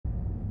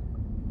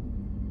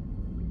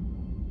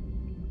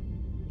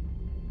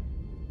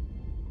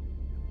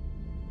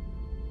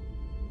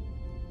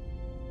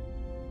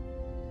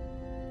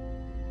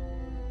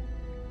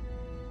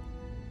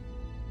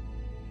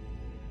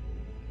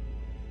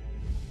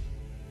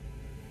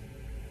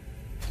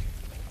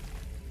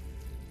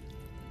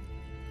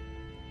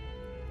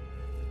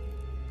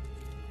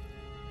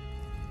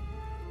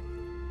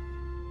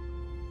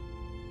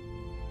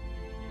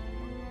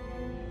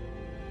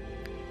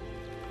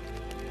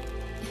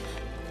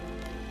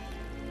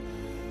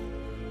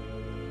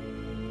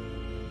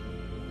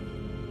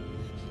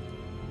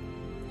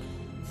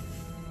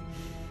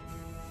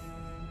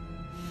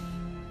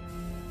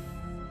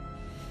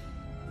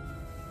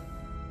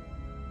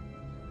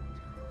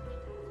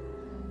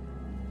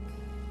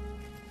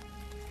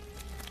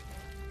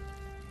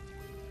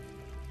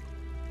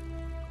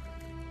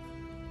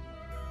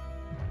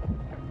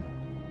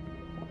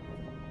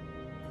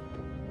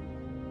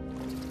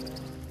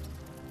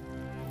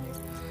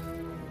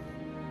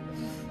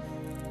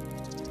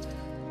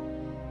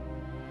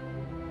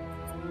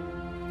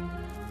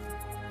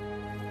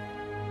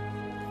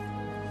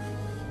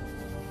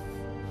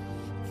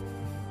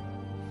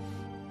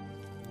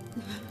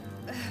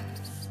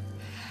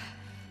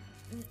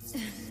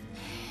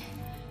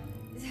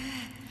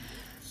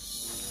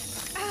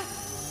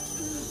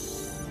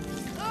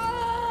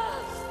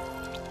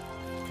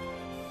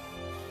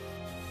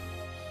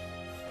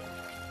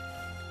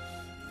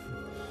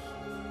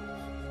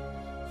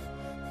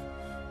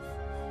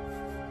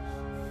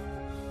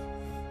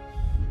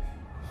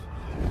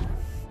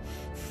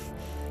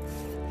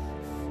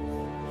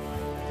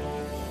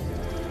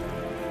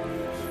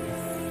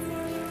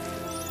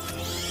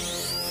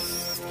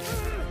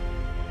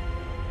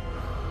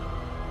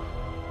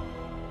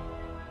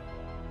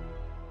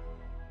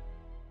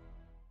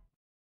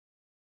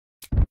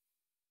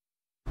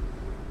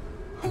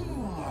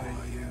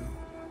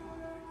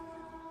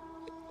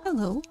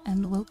Hello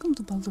and welcome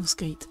to Baldur's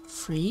Gate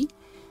 3,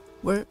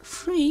 where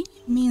 3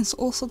 means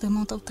also the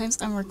amount of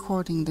times I'm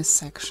recording this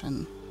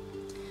section.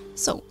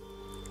 So,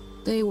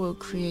 they will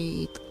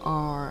create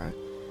our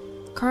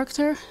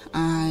character.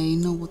 I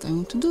know what I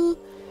want to do,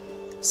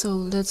 so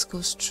let's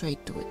go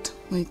straight to it.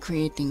 We're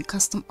creating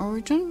custom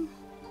origin,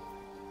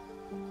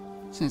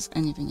 since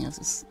anything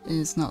else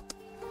is not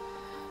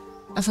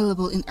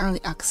available in early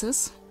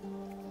access.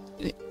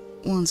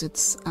 Once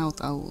it's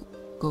out, I'll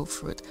go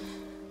through it.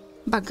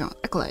 Background: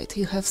 Acolyte.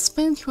 You have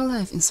spent your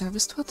life in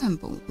service to a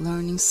temple,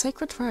 learning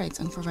sacred rites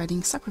and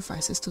providing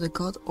sacrifices to the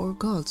god or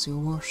gods you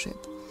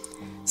worship.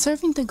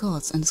 Serving the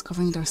gods and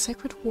discovering their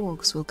sacred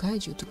works will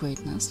guide you to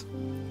greatness.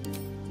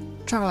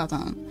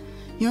 Charlatan.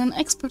 You're an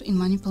expert in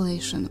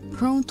manipulation,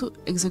 prone to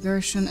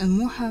exaggeration and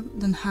more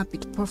than happy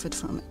to profit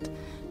from it.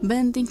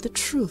 Bending the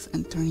truth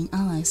and turning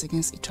allies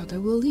against each other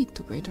will lead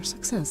to greater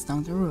success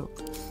down the road.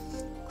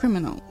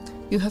 Criminal.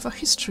 You have a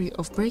history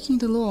of breaking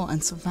the law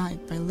and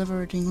survive by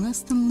leveraging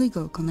less than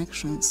legal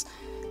connections.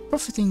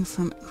 Profiting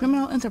from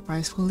criminal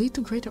enterprise will lead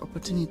to greater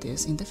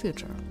opportunities in the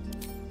future.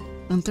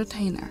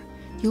 Entertainer.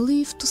 You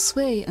live to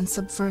sway and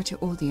subvert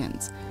your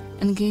audience,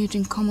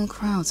 engaging common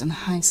crowds and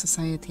high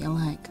society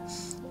alike.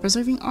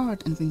 Preserving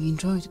art and bringing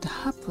joy to the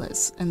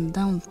hapless and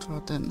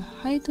downtrodden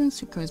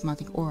heightens your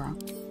charismatic aura.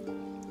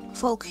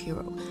 Folk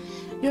hero.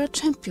 You're a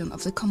champion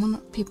of the common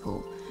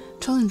people,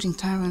 challenging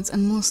tyrants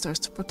and monsters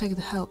to protect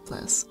the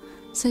helpless.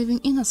 Saving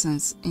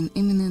innocents in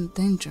imminent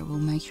danger will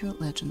make your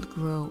legend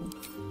grow.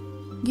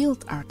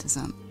 Guild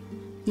Artisan.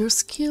 Your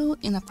skill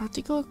in a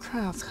particular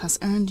craft has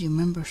earned you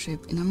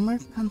membership in a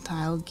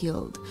mercantile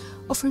guild,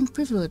 offering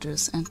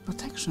privileges and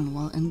protection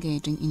while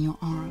engaging in your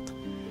art.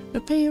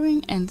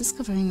 Repairing and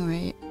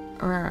discovering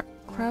rare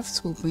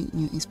crafts will bring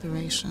you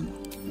inspiration.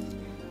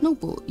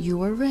 Noble. You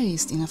were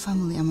raised in a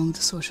family among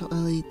the social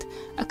elite,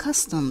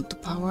 accustomed to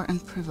power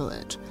and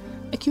privilege.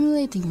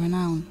 Accumulating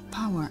renown,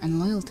 power, and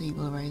loyalty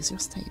will raise your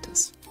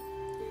status.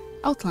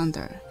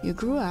 Outlander. You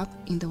grew up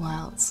in the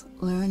wilds,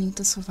 learning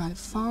to survive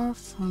far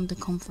from the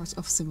comforts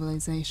of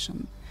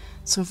civilization.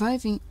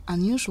 Surviving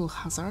unusual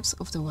hazards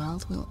of the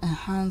wild will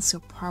enhance your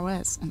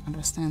prowess and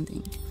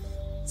understanding.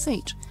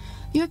 Sage.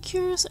 You are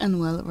curious and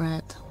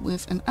well-read,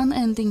 with an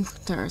unending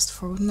thirst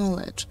for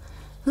knowledge.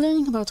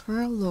 Learning about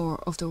rare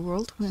lore of the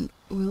world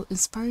will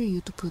inspire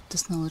you to put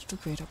this knowledge to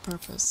greater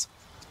purpose.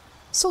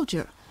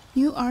 Soldier.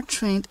 You are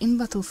trained in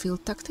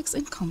battlefield tactics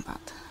and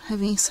combat,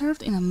 having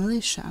served in a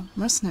militia,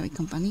 mercenary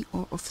company,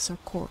 or officer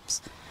corps.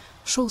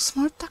 Show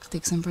smart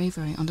tactics and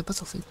bravery on the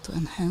battlefield to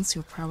enhance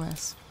your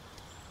prowess.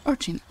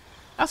 Urchin.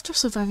 After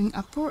surviving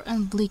a poor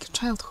and bleak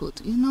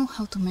childhood, you know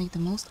how to make the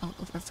most out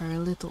of a very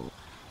little.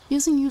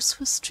 Using your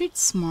street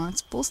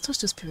smarts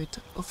bolsters your spirit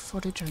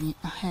for the journey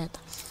ahead.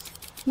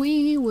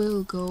 We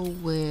will go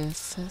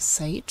with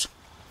Sage.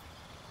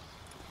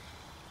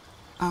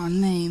 Our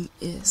name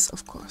is,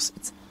 of course,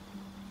 it's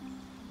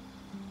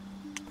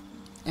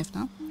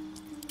Evna.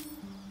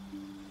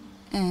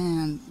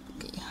 And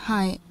okay,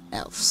 High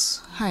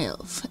Elves. High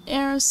Elf.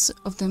 Heirs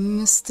of the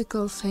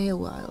mystical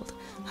Feywild.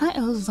 High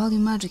Elves value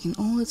magic in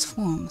all its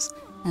forms,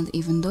 and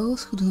even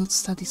those who do not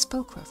study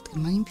spellcraft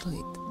can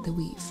manipulate the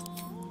weave.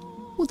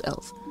 Wood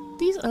Elf.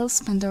 These elves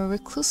spend their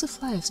reclusive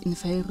lives in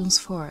Faerûn's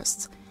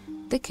forests.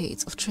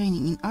 Decades of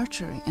training in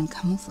archery and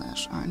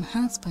camouflage are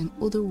enhanced by an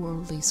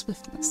otherworldly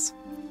swiftness.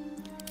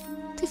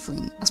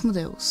 Tiefling.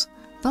 Asmodeus.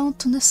 Bound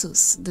to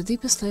Nessus, the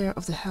deepest layer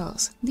of the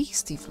hells,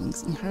 these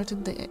tieflings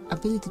inherited the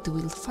ability to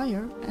wield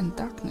fire and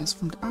darkness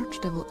from the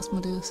archdevil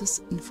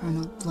Asmodeus'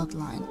 infernal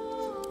bloodline.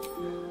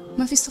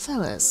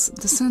 Mephistopheles,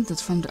 descended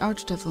from the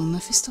archdevil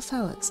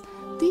Mephistopheles,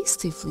 these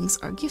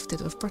tieflings are gifted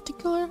with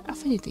particular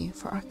affinity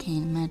for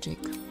arcane magic.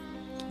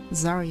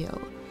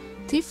 Zariel.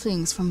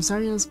 Tieflings from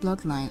Zariel's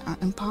bloodline are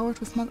empowered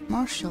with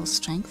martial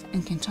strength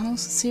and can channel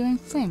searing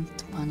flame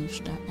to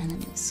punish their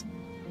enemies.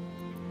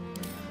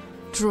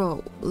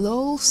 Drow.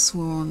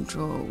 Low-sworn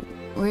Drow.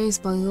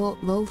 Raised by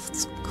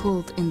Lolth's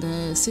cult in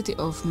the city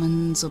of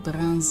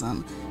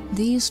Menzoberranzan,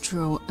 these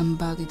Drow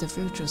embody the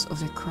virtues of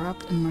the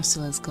corrupt and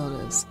merciless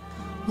goddess.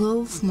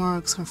 Lolth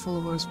marks her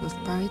followers with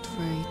bright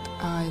red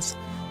eyes,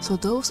 so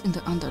those in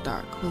the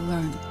Underdark will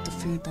learn to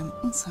fear them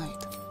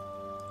inside.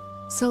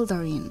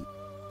 Seldarine.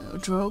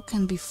 Drow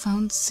can be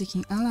found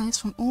seeking allies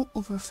from all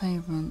over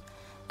Faerûn,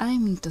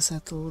 aiming to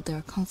settle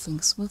their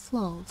conflicts with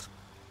Lolth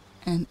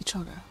and each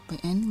other by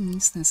any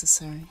means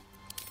necessary.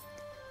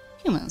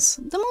 Humans.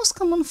 The most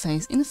common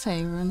face in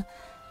Faerûn.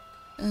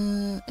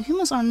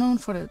 Humans are known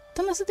for their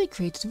tenacity,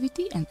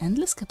 creativity, and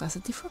endless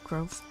capacity for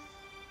growth.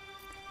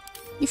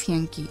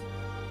 Githyanki.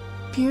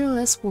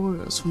 Peerless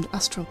warriors from the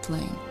astral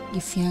plane.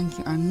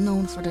 Githyanki are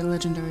known for their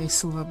legendary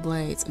silver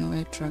blades and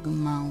red dragon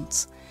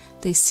mounts.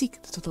 They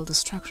seek the total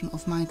destruction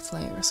of mind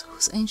flayers,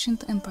 whose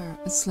ancient empire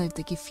enslaved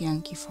the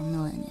Githyanki for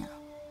millennia.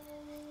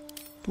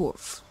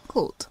 Dwarf.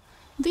 Cult.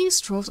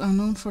 These dwarves are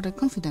known for their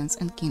confidence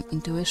and keen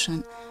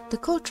intuition. The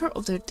culture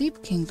of their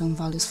deep kingdom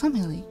values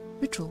family,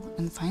 ritual,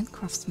 and fine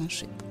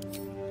craftsmanship.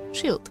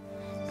 Shield.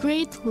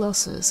 Great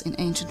losses in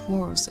ancient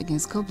wars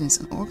against goblins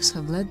and orcs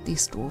have led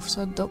these dwarves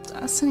to adopt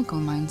a cynical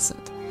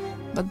mindset,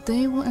 but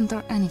they will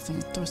endure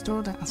anything to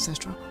restore their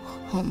ancestral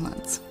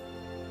homelands.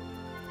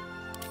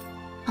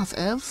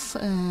 Half-elf,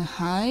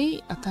 High,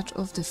 a touch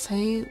of the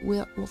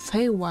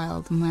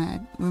Feywild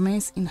mag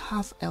remains in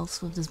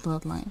half-elves with this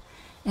bloodline,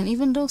 and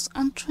even those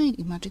untrained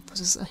in magic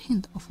possess a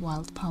hint of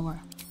wild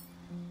power.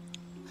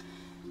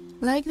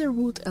 Like their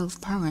wood elf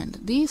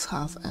parent, these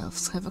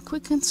half-elves have a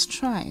quickened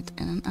stride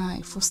and an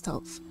eye for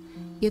stealth,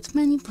 yet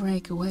many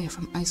break away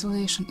from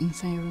isolation in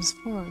Faerûn's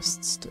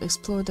forests to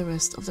explore the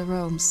rest of the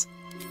realms.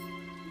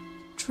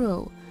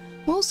 Drow.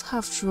 Most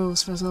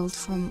half-drows result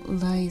from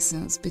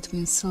liaisons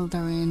between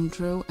Sildarian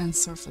drow and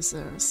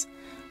surfacers.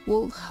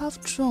 While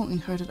half-drow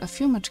inherited a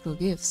few magical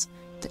gifts,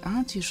 they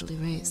aren't usually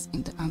raised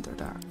in the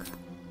Underdark.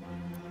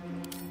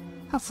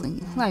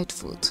 Halfling,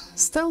 Lightfoot.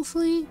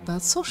 Stealthy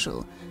but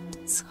social,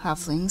 these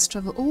halflings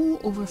travel all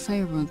over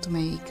Faerûn to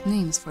make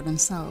names for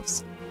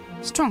themselves.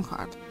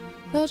 Strongheart.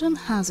 Legend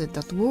has it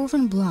that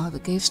dwarven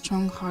blood gave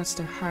Stronghearts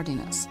their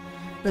hardiness.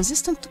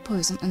 Resistant to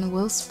poison and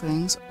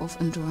wellsprings of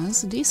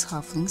endurance, these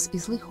halflings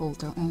easily hold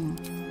their own.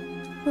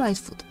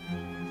 Lightfoot.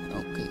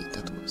 Okay,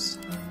 that was...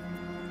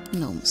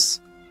 Gnomes.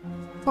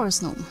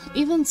 Forest gnome.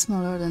 Even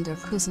smaller than their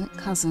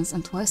cousins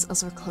and twice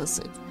as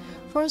reclusive.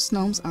 Forest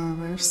gnomes are a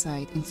rare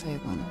sight in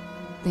Faerûn.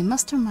 They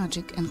master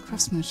magic and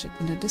craftsmanship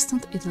in their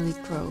distant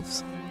idyllic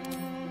groves.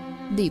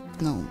 Deep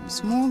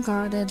gnomes. More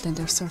guarded than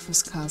their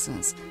surface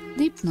cousins,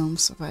 deep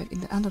gnomes survive in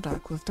the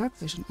Underdark with dark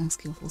vision and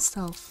skillful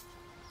stealth.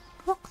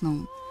 Rock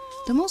gnome.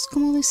 The most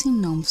commonly seen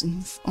gnomes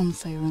on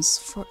Faerûn's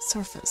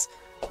surface.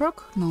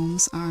 Rock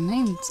gnomes are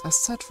named as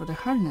such for their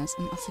hardness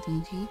and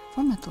affinity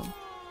for metal.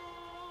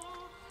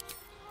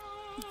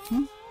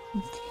 Okay,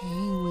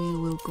 we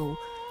will go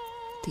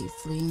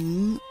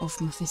Tiefling of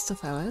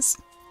Mephistopheles.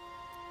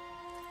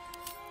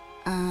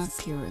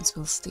 Appearance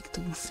will stick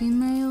to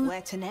female.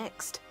 Where to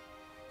next?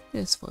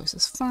 This voice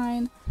is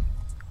fine,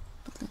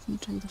 but let me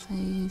check the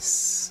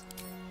face.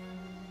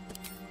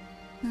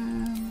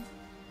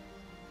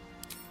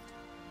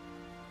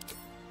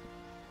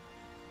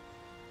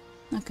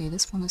 Okay,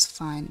 this one is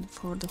fine.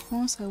 For the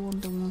horns, I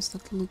want the ones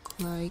that look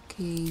like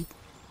a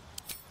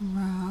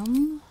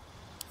ram.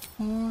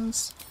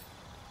 Horns,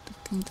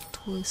 that kind of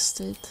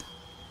twisted.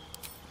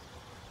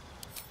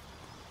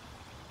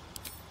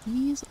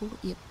 These, or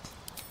yep,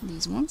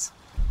 these ones.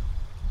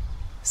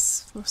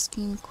 For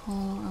skin color,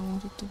 I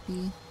want it to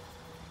be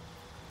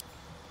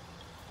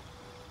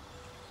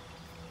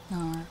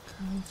dark,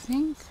 I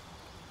think.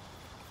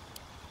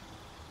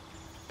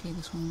 Okay,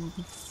 this one will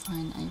be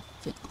fine, I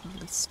think.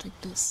 Let's take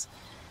this.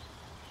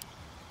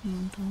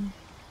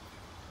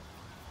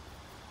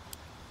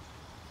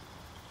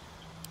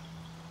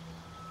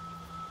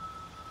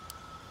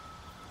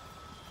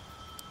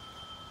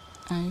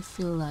 I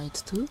feel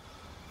light too.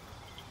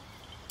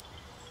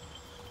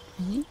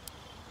 Okay.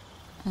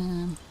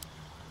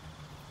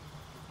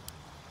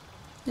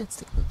 Let's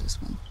stick with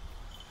this one.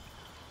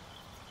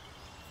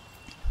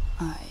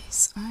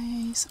 Eyes.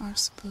 Eyes are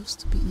supposed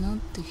to be not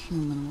the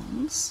human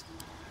ones.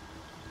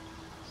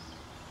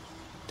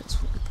 That's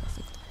really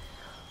perfect.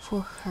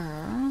 For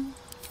her,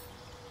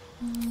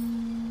 I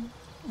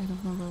don't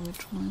remember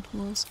which one it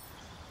was.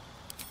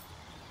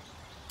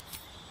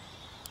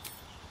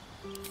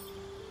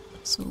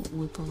 So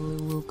we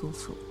probably will go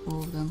through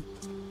all of them.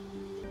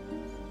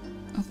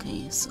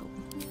 Okay, so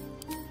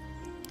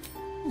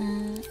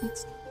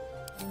it's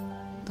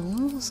the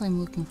ones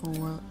I'm looking for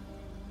were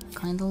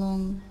kinda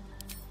long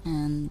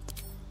and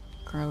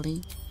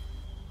curly,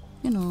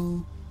 you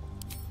know,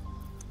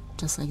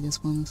 just like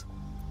this one's.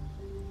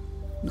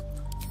 Nope.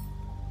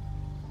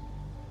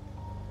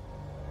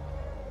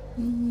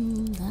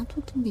 That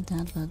wouldn't be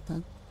that bad,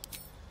 but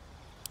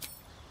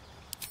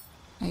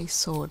I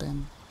saw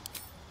them.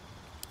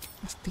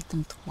 I've picked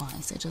them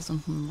twice, I just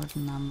don't remember the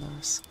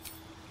numbers.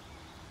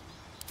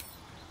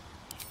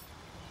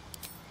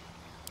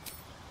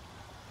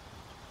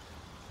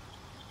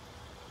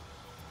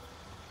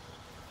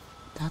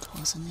 That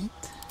wasn't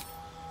it,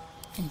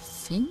 I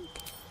think.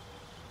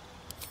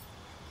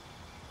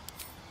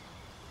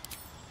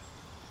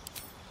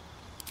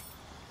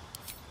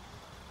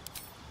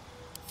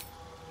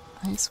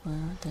 I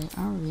swear they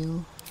are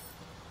real.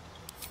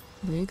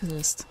 They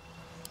exist.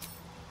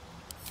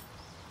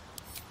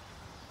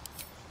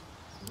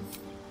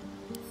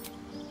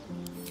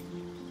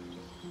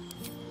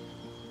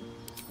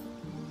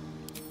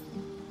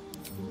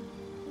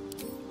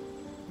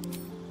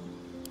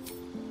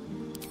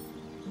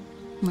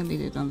 Maybe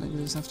they don't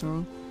exist after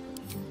all.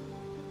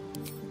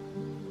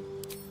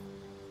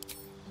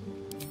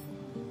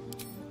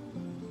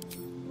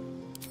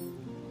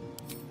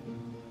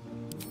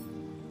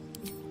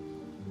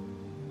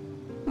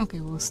 Okay,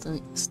 we'll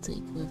stick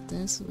with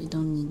this. We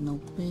don't need no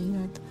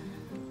beard.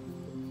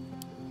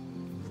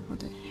 For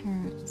the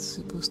hair, it's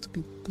supposed to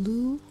be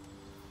blue.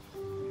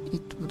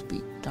 It would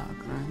be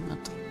darker,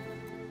 but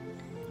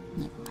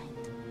never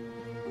mind.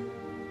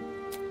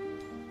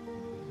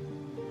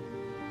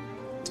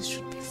 This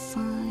should be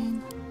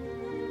fine.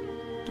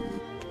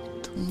 Don't do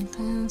it too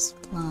intense.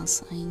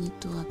 Plus, I need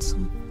to add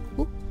some.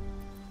 Oh,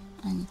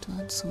 I need to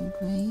add some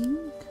graying.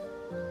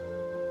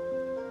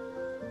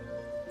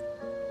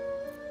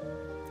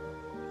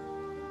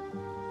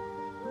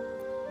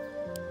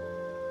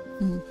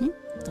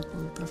 That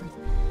will be perfect.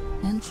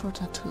 And for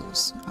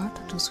tattoos, our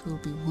tattoos will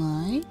be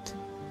white.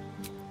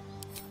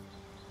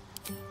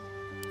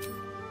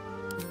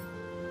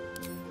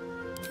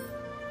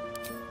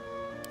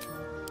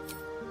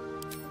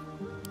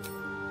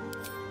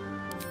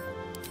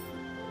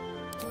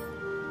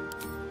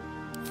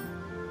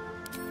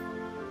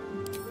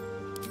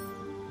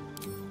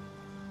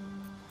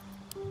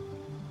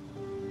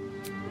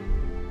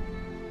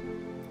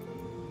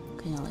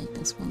 Okay, I like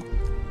this one.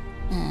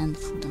 And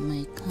for the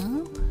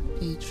makeup,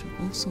 it should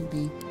also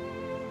be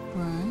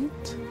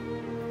bright.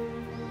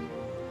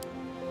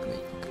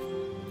 Great, okay.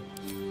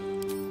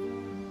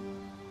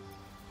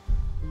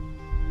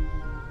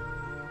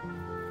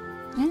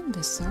 And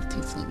this is our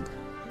tiefling.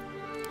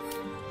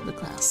 The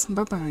class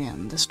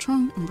Barbarian, the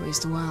strong embrace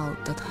the wild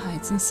that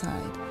hides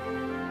inside.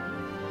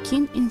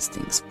 Keen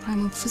instincts,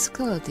 primal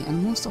physicality,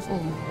 and most of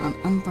all, an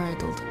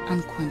unbridled,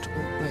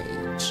 unquenchable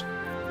rage.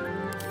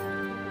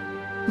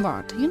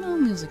 Bard, you know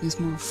music is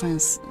more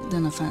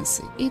than a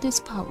fancy, it is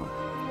power.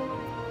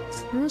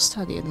 Through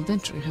study and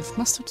adventure you have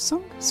mastered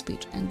song,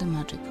 speech, and the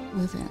magic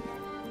within.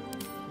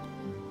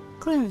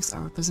 Clerics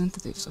are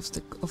representatives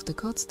of the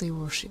gods they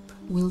worship,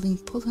 wielding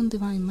potent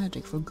divine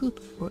magic for good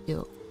or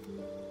ill.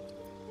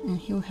 And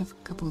here we have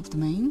a couple of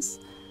domains.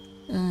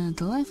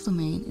 The life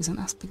domain is an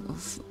aspect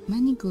of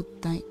many good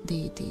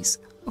deities,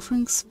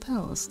 offering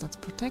spells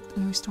that protect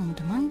and restore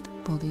the mind,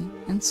 body,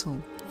 and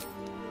soul.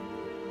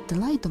 The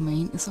light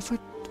domain is offered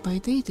by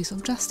deities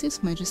of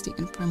justice, majesty,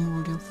 and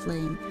primordial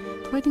flame,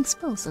 providing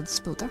spells that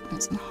dispel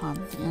darkness and harm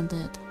the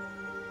undead.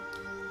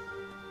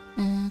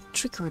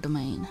 Trickery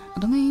domain, a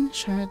domain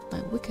shared by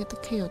wicked,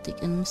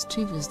 chaotic, and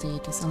mischievous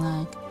deities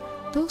alike.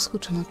 Those who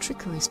channel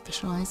trickery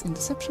specialize in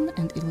deception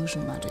and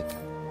illusion magic.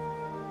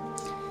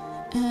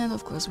 And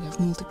of course we have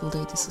multiple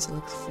deities to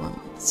select from.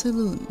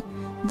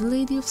 Faerûn, the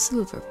Lady of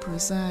Silver,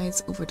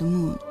 presides over the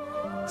moon,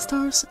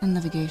 stars, and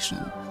navigation.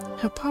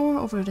 Her power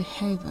over the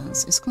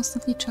heavens is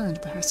constantly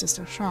challenged by her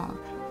sister Shar,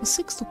 who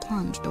seeks to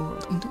plunge the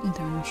world into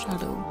eternal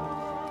shadow.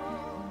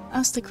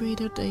 As the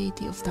greater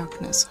deity of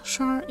darkness,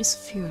 Shar is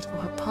feared for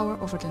her power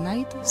over the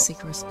night,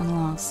 secrets, and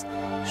loss.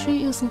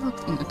 She is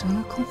locked in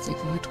eternal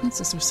conflict with her twin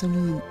sister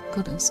Faerûn,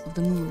 goddess of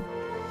the moon.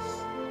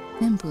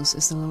 Nimbus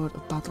is the lord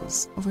of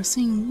battles,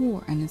 overseeing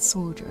war and its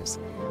soldiers.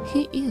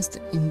 He is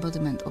the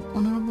embodiment of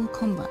honorable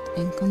combat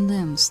and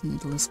condemns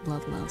needless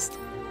bloodlust.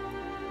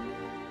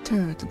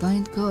 Tyr, the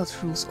blind god,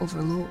 rules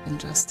over law and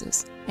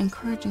justice,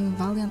 encouraging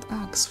valiant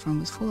acts from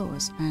his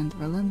followers and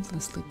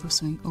relentlessly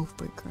pursuing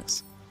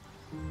oathbreakers.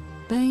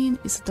 Bane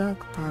is a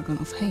dark paragon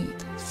of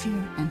hate,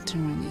 fear, and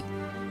tyranny.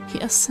 He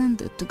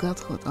ascended to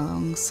godhood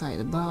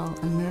alongside Baal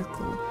and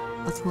Miracle,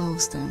 but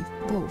loves them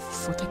both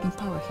for taking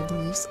power he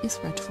believes is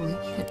rightfully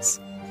his.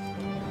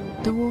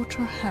 The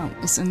Water Helm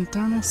is an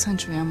eternal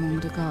sanctuary among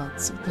the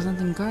gods,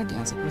 representing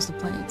guardians across the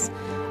planes.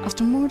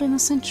 After more than a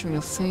century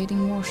of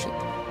fading worship,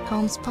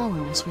 Helm's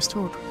power was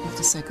restored with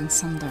the second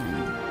Sundering.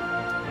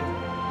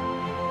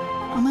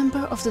 A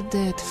member of the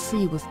dead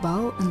free with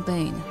Baal and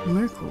Bane,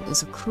 Miracle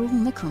is a cruel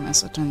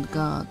necromancer turned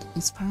god,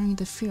 inspiring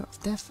the fear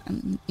of death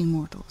and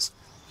immortals.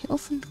 He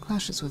often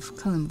clashes with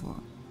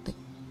Kalimvor, the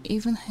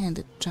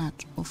even-handed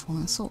judge of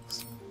fallen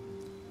souls.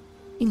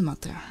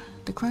 Ilmater,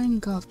 the crying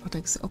god,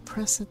 protects the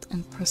oppressed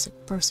and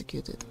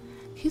persecuted.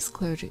 His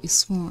clergy is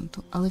sworn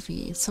to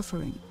alleviate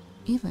suffering,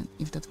 even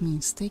if that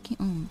means taking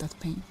on that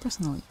pain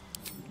personally.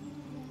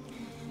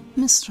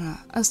 Mystra,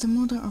 as the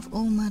mother of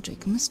all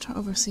magic, Mystra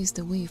oversees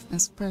the weave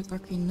and spread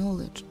arcane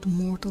knowledge to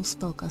mortal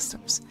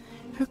spellcasters.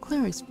 Her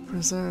clerics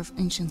preserve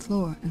ancient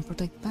lore and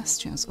protect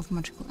bastions of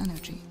magical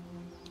energy.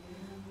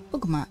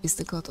 Ogma is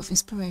the god of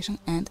inspiration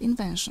and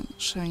invention,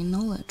 sharing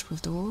knowledge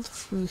with the world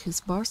through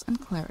his bards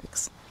and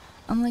clerics.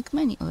 Unlike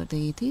many other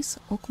deities,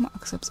 Ogma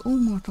accepts all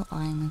mortal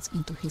alignments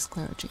into his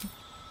clergy.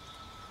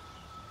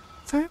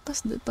 Far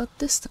but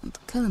distant,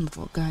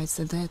 Kalimvor guides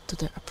the dead to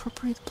their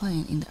appropriate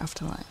plane in the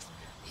afterlife.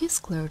 His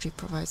clergy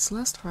provides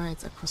last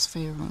rites across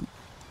Faerûn,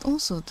 but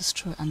also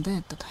destroy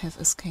undead that have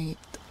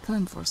escaped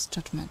Kalimvor's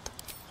judgment.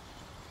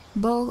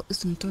 Baal is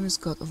the notorious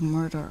god of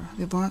murder,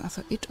 reborn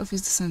after each of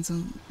his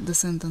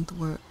descendants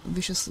were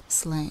viciously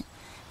slain.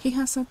 He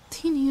has a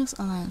tenuous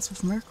alliance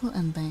with Miracle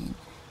and Bane,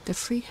 the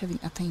three having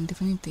attained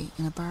divinity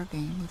in a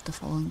bargain with the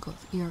fallen god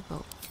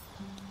Eargle.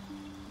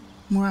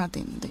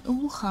 Moradin, the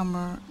owl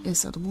hammer,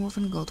 is a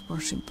dwarven god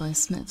worshipped by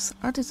smiths,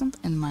 artisans,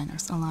 and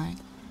miners alike.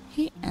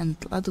 He and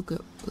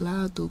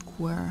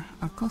Ladugwer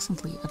are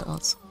constantly at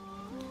odds.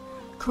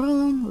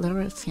 Corellon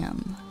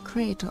Lerethian,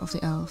 creator of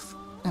the elves,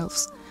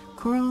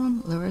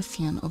 Corellon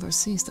Lerethian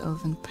oversees the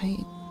elven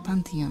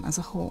pantheon as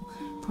a whole,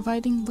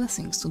 providing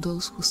blessings to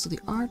those who study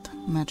art,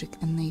 magic,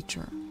 and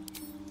nature.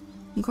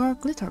 Gar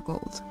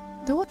Glittergold,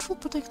 the watchful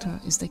protector,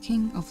 is the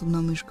king of the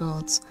gnomish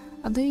gods,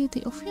 a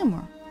deity of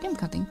humor,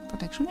 game-cutting,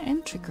 protection,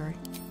 and trickery.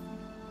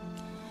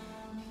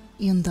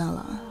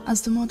 Yondala,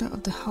 as the mother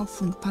of the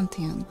halfling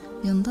pantheon,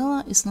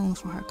 Yondala is known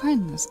for her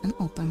kindness and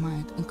open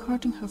mind,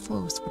 encouraging her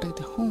followers to protect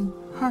the home,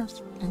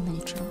 hearth, and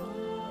nature.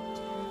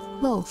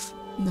 Lolth,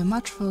 the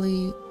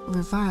muchly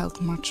reviled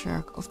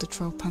matriarch of the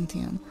troll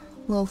pantheon,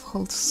 Lolth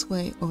holds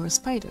sway over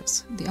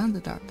spiders, the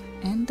Underdark,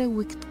 and the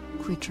wicked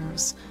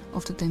creatures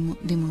of the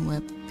demon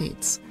web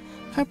pits.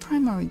 Her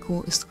primary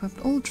goal is to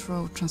corrupt all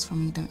drow,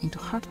 transforming them into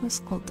heartless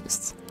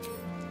cultists.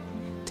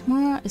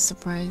 Timora is the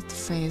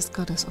bright-faced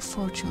goddess of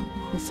fortune,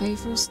 who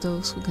favors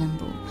those who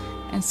gamble,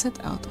 and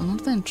set out on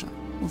adventure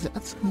with the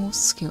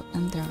utmost skill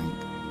and daring.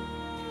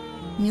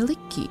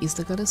 Miliki is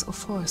the goddess of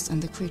forests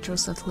and the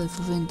creatures that live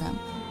within them.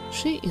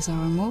 She is a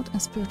remote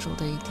and spiritual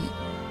deity,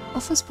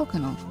 often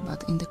spoken of,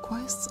 but in the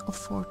quests of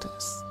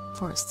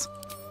forests.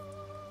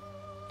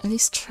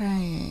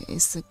 Elistrae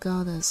is the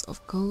goddess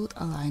of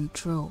gold-aligned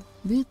drow,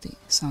 beauty,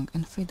 song,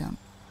 and freedom.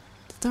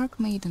 The Dark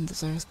Maiden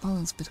desires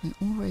balance between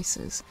all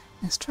races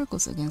and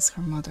struggles against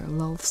her mother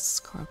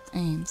Lolth's corrupt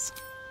aims.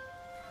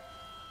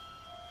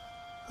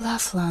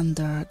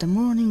 Lathlander, the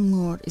Morning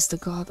Lord, is the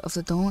god of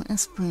the dawn and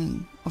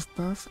spring, of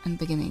birth and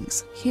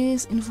beginnings. He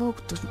is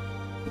invoked to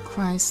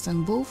Christ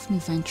and both new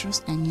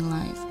ventures and new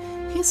life.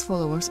 His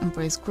followers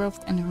embrace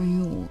growth and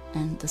renewal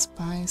and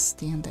despise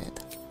the undead.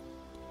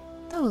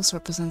 Talos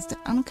represents the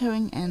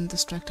uncaring and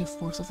destructive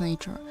force of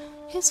nature.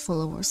 His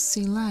followers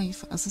see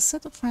life as a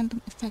set of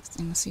random effects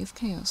in a sea of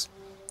chaos,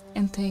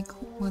 and take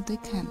what they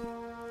can,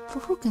 for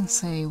who can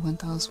say when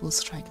Talos will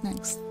strike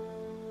next?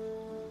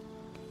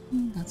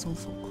 That's all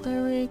for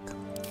Cleric.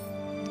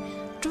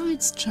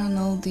 Druids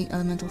channel the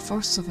elemental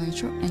forces of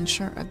nature and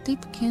share a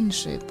deep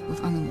kinship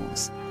with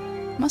animals.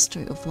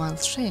 Mastery of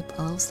wild shape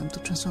allows them to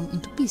transform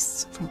into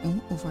beasts from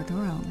all over the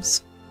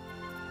realms.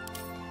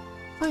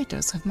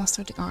 Fighters have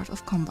mastered the art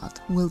of combat,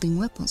 wielding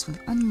weapons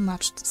with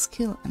unmatched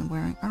skill and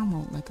wearing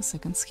armor like a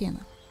second skin.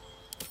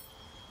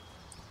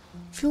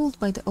 Fueled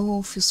by the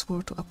oath you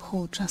swore to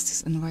uphold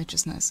justice and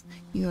righteousness,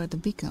 you are the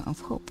beacon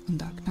of hope in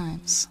dark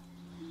times.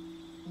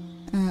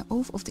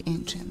 Oath of the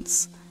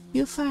Ancients.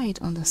 You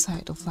fight on the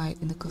side of light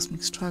in the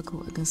cosmic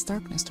struggle against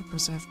darkness to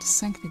preserve the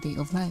sanctity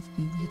of life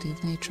and beauty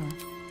of nature.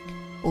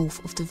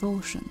 Oath of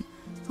Devotion.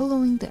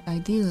 Following the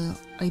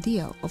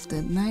ideal of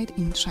the knight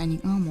in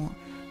shining armor,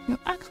 you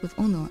act with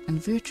honor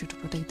and virtue to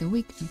protect the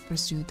weak and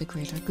pursue the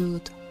greater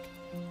good.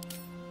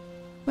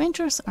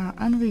 Rangers are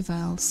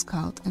unreviled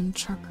scout and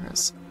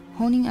trackers,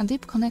 honing a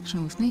deep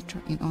connection with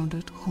nature in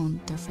order to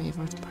hunt their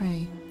favorite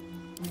prey.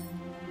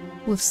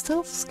 With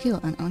stealth, skill,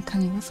 and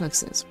uncanny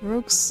reflexes,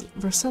 rogues'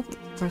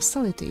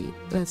 versatility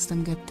lets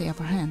them get the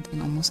upper hand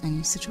in almost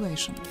any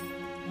situation.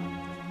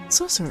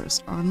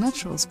 Sorcerers are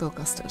natural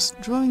spellcasters,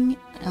 drawing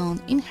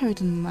on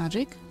inherited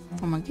magic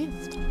from a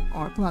gift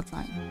or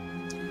bloodline.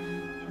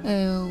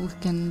 We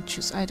can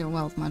choose either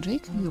wild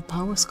magic. Your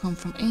powers come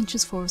from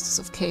ancient forces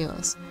of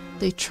chaos.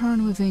 They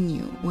churn within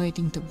you,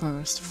 waiting to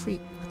burst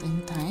free at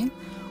any time.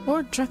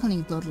 Or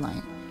draconic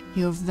bloodline.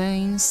 Your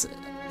veins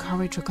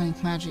carry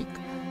draconic magic,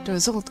 the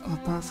result of a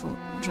powerful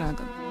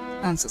dragon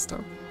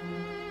ancestor.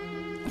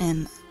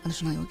 And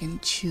additionally, we can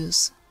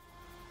choose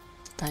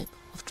the type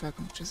of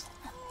dragon, which is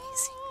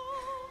amazing.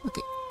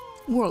 Okay,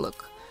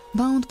 Warlock.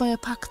 Bound by a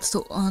pact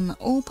to an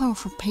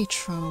all-powerful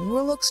patron,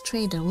 warlocks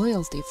trade their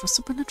loyalty for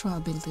supernatural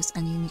abilities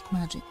and unique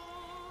magic.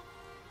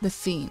 The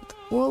Fiend.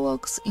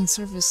 Warlocks in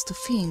service to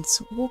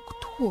fiends walk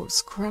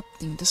towards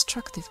corrupting,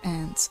 destructive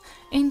ends,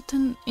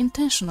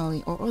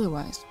 intentionally or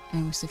otherwise,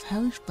 and receive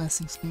hellish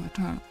blessings in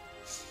return.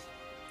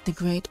 The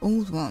Great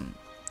Old One.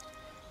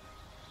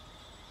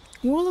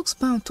 Warlocks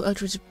bound to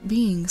eldritch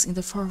beings in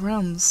the far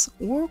realms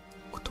work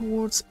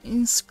towards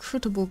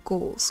inscrutable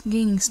goals,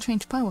 gaining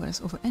strange powers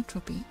over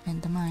entropy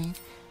and the mind.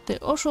 They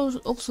also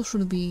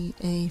should be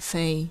a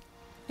Fae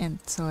and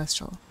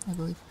Celestial, I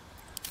believe.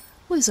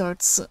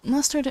 Wizards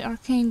master the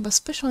arcane by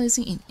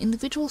specializing in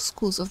individual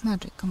schools of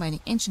magic, combining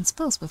ancient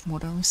spells with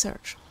modern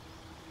research.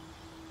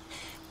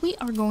 We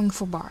are going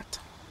for Bard,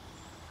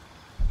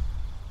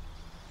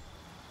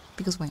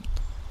 because why not?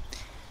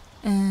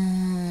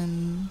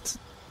 And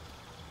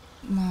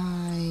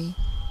my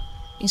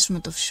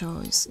instrument of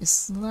choice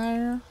is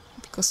Lyre,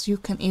 because you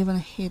can even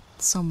hit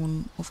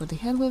someone over the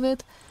head with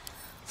it.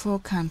 For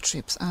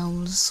cantrips, I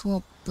will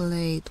swap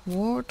Blade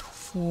Ward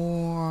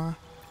for...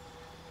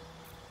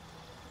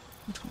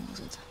 which one was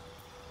it?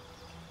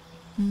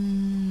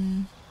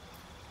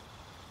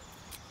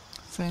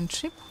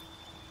 Friendship.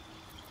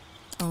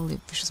 Only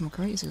Vicious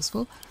Mockery is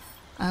useful.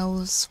 I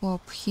will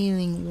swap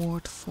Healing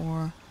Ward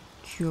for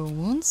Cure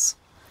Wounds.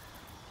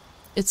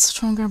 It's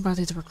stronger, but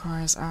it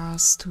requires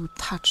us to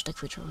touch the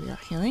creature we are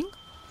healing.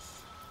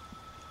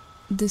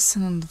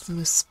 Dissonant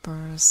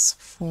Whispers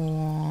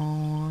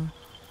for...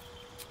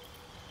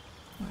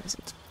 where is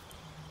it?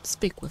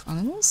 Speak with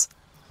animals.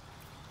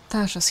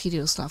 Tasha's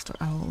Hideous Laughter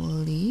I will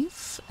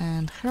leave.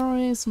 And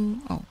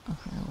Heroism... oh,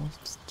 okay, I will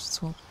just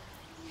swap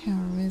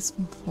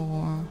Heroism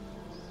for...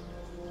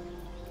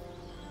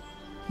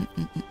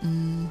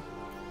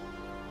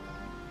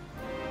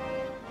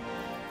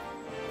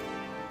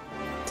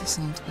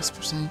 Dissonant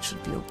Whispers, and it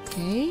should be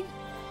okay.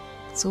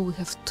 So we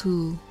have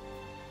 2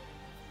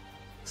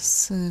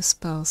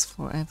 spells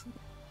for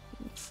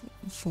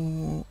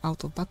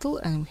out of battle,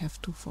 and we have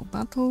 2 for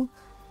battle.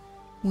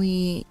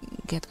 We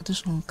get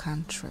additional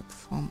cantrip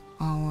from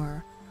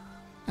our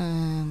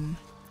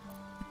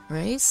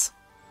race,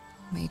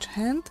 Mage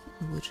Hand,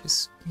 which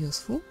is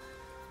useful.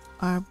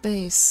 Our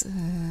base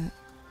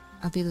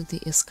ability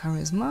is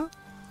Charisma,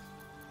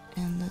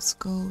 and let's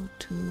go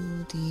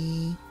to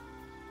the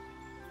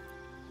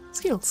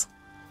skills.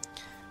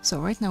 So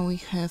right now we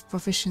have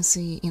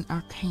proficiency in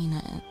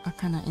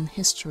Arcana in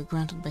History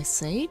granted by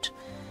Sage.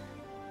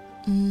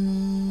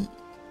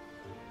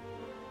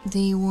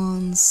 The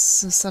ones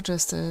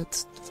suggested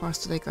for us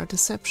to take are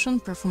Deception,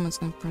 Performance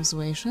and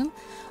Persuasion.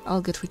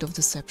 I'll get rid of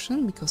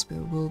Deception because we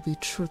will be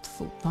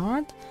Truthful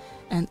Bard,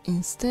 and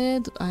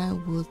instead I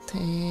will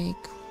take...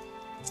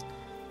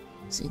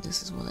 see,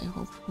 this is what I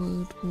hope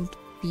would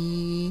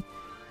be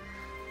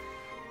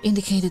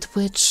indicated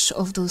which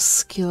of those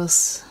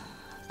skills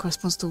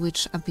corresponds to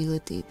which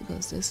ability,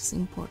 because this is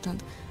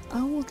important.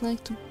 I would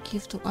like to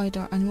give to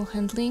either Animal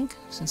Handling,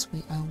 since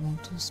I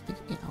want to speak,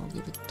 yeah, I'll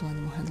give it to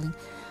Animal Handling.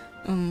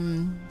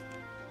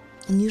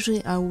 And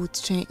usually I would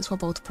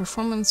swap out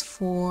Performance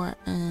for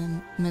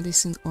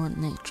Medicine or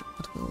Nature,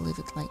 but we'll leave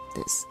it like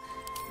this.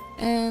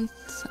 And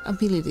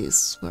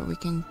Abilities, where we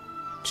can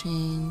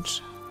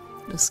change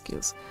the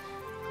skills.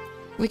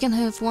 We can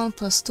have 1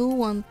 + 2,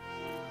 1...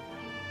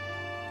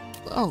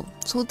 oh,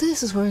 so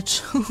this is where it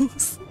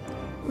shows.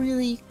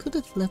 Really, could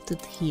have left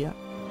it here.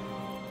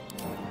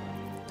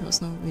 There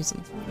was no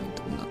reason for it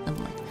to not,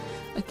 never mind.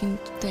 I can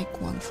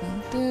take 1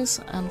 from this.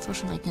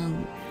 Unfortunately, I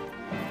can't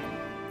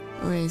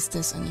raise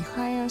this any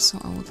higher, so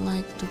I would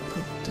like to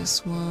put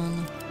this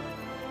one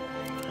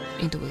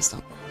into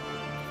Wisdom.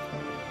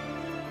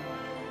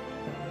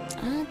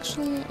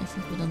 Actually, I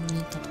think we don't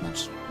need that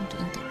much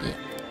into yeah.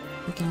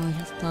 We can only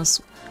have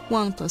 +1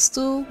 +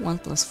 2, 1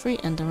 + 3,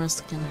 and the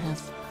rest can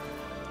have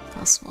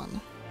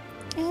 +1.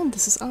 And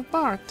this is our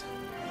Bard.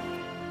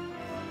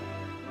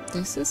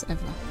 This is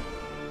Evna.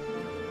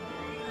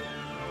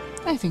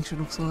 I think she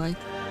looks alright.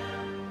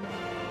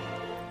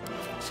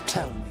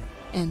 Tell me.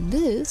 And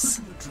this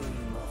What do you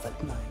dream of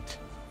at night?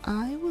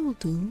 I will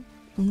do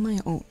on my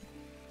own.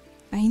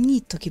 I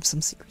need to keep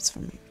some secrets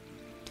from me.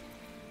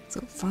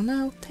 So for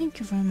now, thank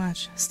you very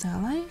much, stay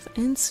alive,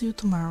 and see you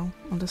tomorrow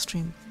on the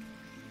stream.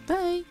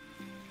 Bye!